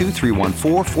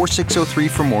 562-314-4603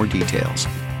 for more details.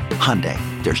 Hyundai,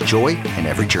 there's joy in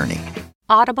every journey.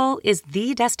 Audible is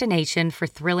the destination for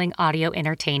thrilling audio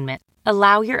entertainment.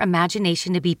 Allow your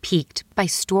imagination to be piqued by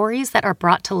stories that are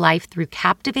brought to life through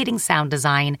captivating sound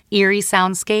design, eerie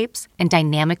soundscapes, and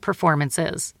dynamic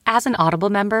performances. As an Audible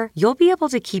member, you'll be able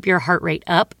to keep your heart rate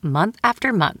up month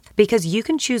after month because you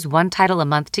can choose one title a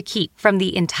month to keep from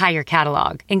the entire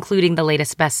catalog, including the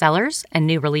latest bestsellers and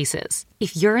new releases.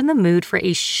 If you're in the mood for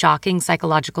a shocking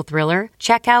psychological thriller,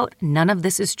 check out None of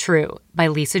This Is True by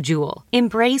Lisa Jewell.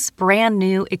 Embrace brand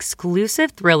new exclusive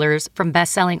thrillers from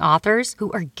best-selling authors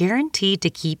who are guaranteed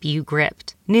to keep you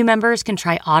gripped. New members can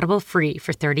try Audible free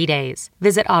for 30 days.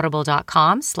 Visit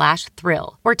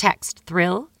audible.com/thrill or text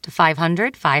thrill to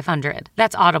 500-500.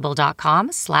 That's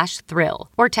audible.com/thrill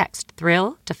or text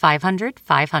thrill to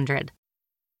 500-500.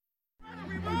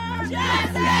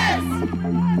 Justice!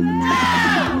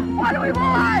 No! What do we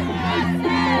want?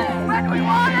 Justice! When do we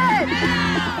want it?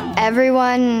 No!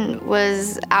 Everyone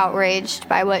was outraged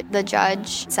by what the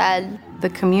judge said. The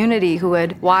community who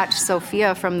had watched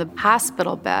Sophia from the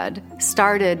hospital bed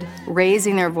started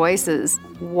raising their voices.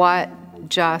 What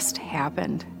just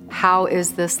happened? How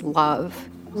is this love?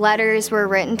 Letters were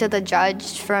written to the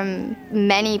judge from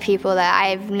many people that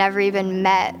I've never even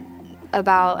met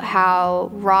about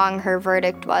how wrong her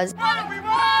verdict was.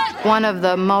 One of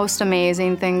the most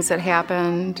amazing things that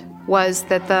happened was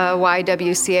that the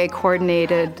YWCA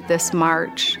coordinated this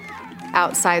march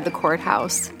outside the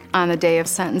courthouse on the day of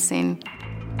sentencing.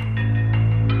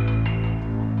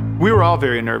 We were all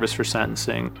very nervous for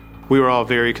sentencing. We were all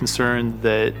very concerned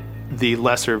that the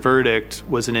lesser verdict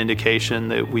was an indication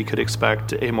that we could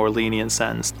expect a more lenient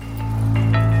sentence.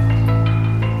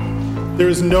 There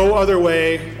is no other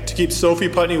way to keep Sophie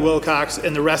Putney Wilcox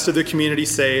and the rest of the community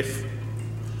safe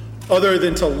other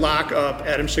than to lock up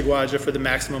Adam Shigwaja for the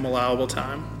maximum allowable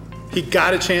time. He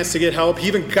got a chance to get help. He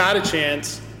even got a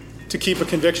chance to keep a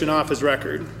conviction off his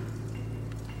record.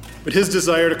 But his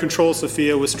desire to control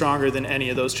Sophia was stronger than any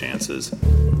of those chances.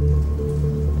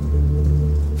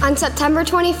 On September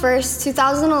 21st,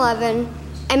 2011,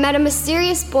 I met a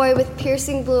mysterious boy with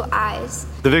piercing blue eyes.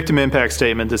 The victim impact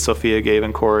statement that Sophia gave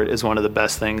in court is one of the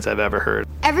best things I've ever heard.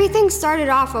 Everything started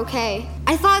off okay.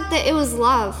 I thought that it was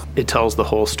love. It tells the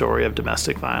whole story of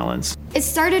domestic violence. It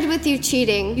started with you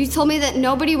cheating. You told me that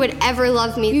nobody would ever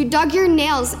love me. You dug your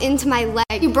nails into my leg.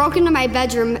 You broke into my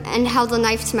bedroom and held a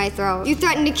knife to my throat. You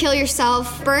threatened to kill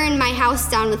yourself, burn my house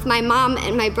down with my mom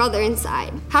and my brother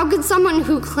inside. How could someone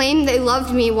who claimed they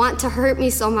loved me want to hurt me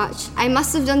so much? I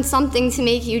must have done something to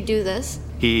make you do this.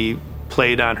 He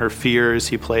played on her fears,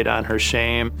 he played on her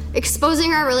shame.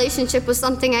 Exposing our relationship was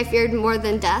something I feared more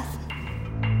than death.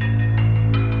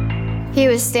 He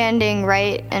was standing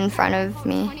right in front of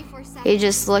me. He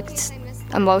just looked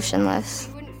emotionless.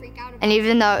 And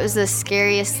even though it was the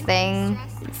scariest thing,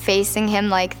 facing him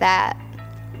like that,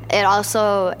 it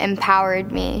also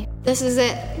empowered me. This is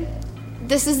it.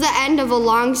 This is the end of a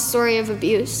long story of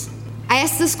abuse. I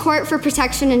ask this court for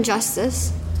protection and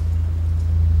justice.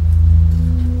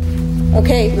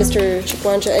 Okay, Mr.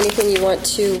 Chikwaja, anything you want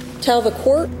to tell the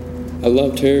court? I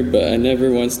loved her, but I never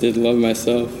once did love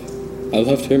myself. I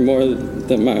loved her more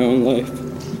than my own life.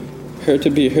 Her to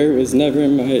be her was never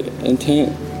my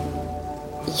intent.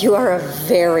 You are a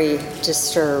very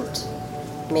disturbed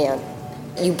man.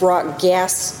 You brought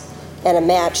gas and a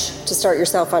match to start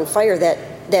yourself on fire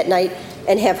that night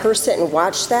and have her sit and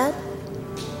watch that?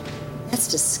 That's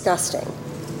disgusting.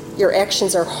 Your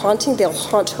actions are haunting. They'll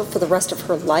haunt her for the rest of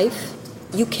her life.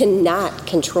 You cannot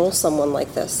control someone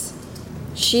like this.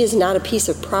 She is not a piece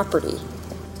of property.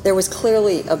 There was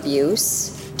clearly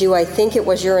abuse. Do I think it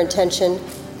was your intention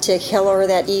to kill her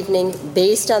that evening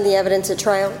based on the evidence at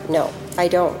trial? No, I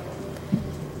don't.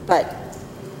 But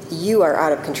you are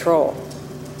out of control,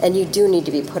 and you do need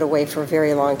to be put away for a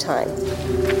very long time.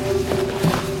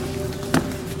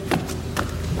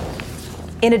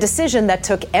 In a decision that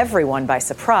took everyone by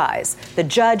surprise, the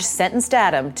judge sentenced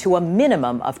Adam to a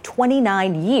minimum of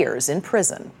 29 years in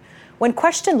prison. When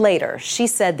questioned later, she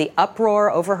said the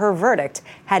uproar over her verdict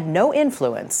had no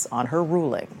influence on her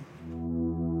ruling.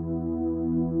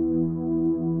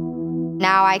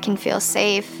 Now I can feel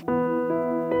safe.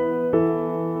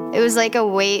 It was like a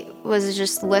weight was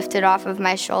just lifted off of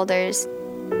my shoulders.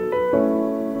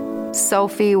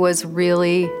 Sophie was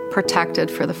really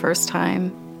protected for the first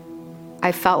time.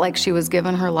 I felt like she was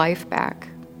given her life back.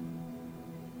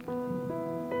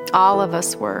 All of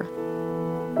us were.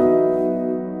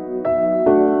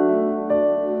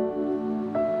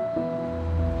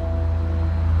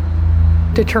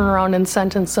 To turn around and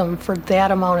sentence them for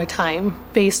that amount of time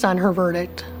based on her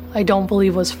verdict, I don't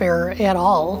believe was fair at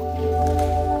all.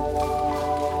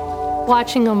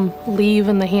 Watching them leave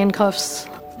in the handcuffs,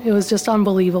 it was just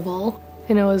unbelievable,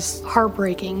 and it was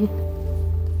heartbreaking.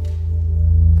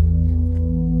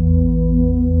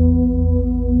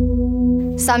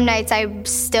 Some nights I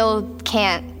still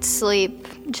can't sleep,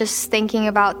 just thinking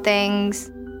about things.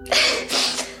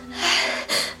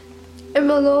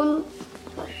 I'm alone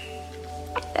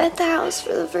at the house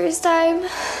for the first time.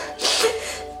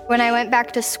 When I went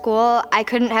back to school, I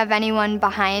couldn't have anyone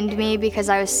behind me because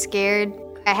I was scared.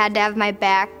 I had to have my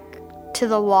back to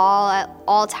the wall at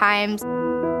all times.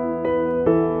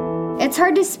 It's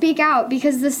hard to speak out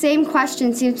because the same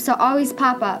question seems to always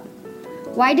pop up.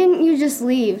 Why didn't you just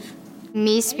leave?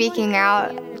 Me speaking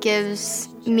out gives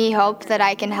me hope that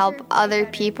I can help other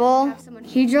people.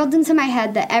 He drilled into my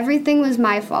head that everything was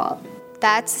my fault.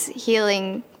 That's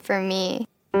healing for me.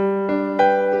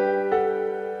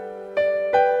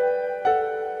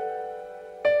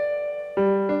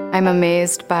 I'm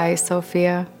amazed by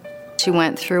Sophia. She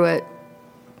went through it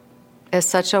as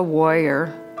such a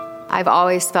warrior. I've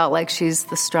always felt like she's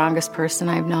the strongest person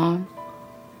I've known.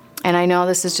 And I know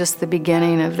this is just the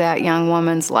beginning of that young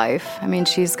woman's life. I mean,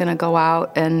 she's gonna go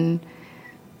out and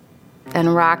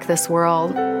rock this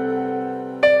world.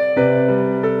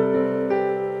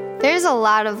 There's a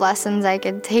lot of lessons I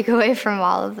could take away from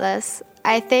all of this.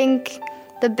 I think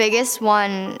the biggest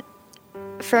one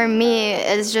for me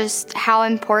is just how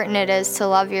important it is to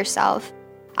love yourself.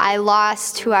 I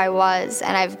lost who I was,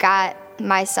 and I've got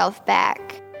myself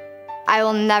back. I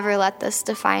will never let this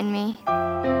define me.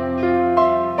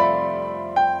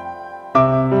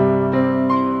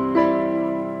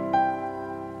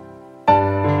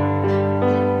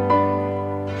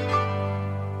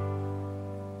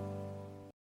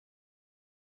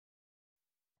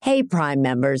 Hey, Prime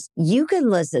members, you can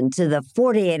listen to the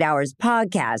 48 Hours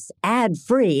podcast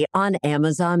ad-free on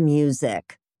Amazon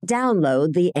Music.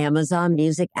 Download the Amazon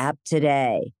Music app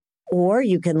today. Or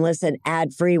you can listen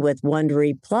ad-free with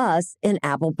Wondery Plus in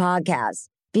Apple Podcasts.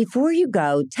 Before you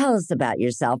go, tell us about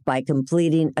yourself by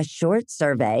completing a short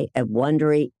survey at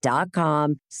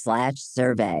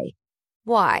Wondery.com/survey.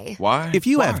 Why? If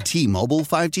you have T-Mobile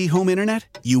 5G home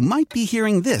internet, you might be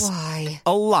hearing this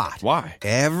a lot. Why?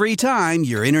 Every time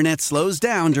your internet slows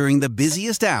down during the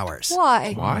busiest hours.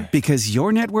 Why? Because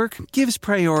your network gives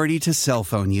priority to cell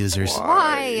phone users.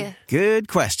 Why? Good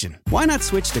question. Why not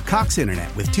switch to Cox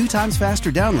Internet with 2 times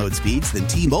faster download speeds than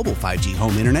T-Mobile 5G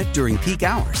home internet during peak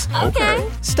hours? Okay.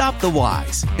 Stop the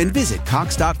whys and visit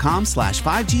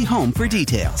cox.com/5G home for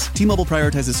details. T-Mobile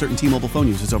prioritizes certain T-Mobile phone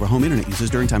users over home internet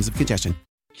users during times of congestion.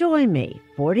 Join me,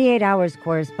 48 Hours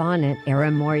correspondent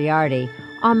Erin Moriarty,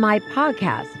 on my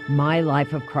podcast, My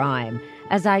Life of Crime,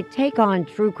 as I take on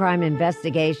true crime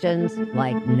investigations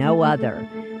like no other.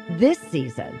 This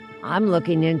season, I'm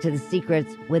looking into the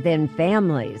secrets within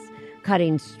families,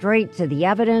 cutting straight to the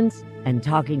evidence and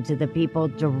talking to the people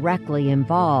directly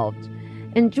involved.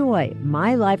 Enjoy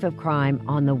My Life of Crime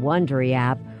on the Wondery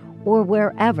app or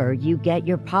wherever you get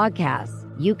your podcasts.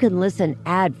 You can listen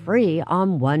ad-free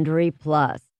on Wondery Plus.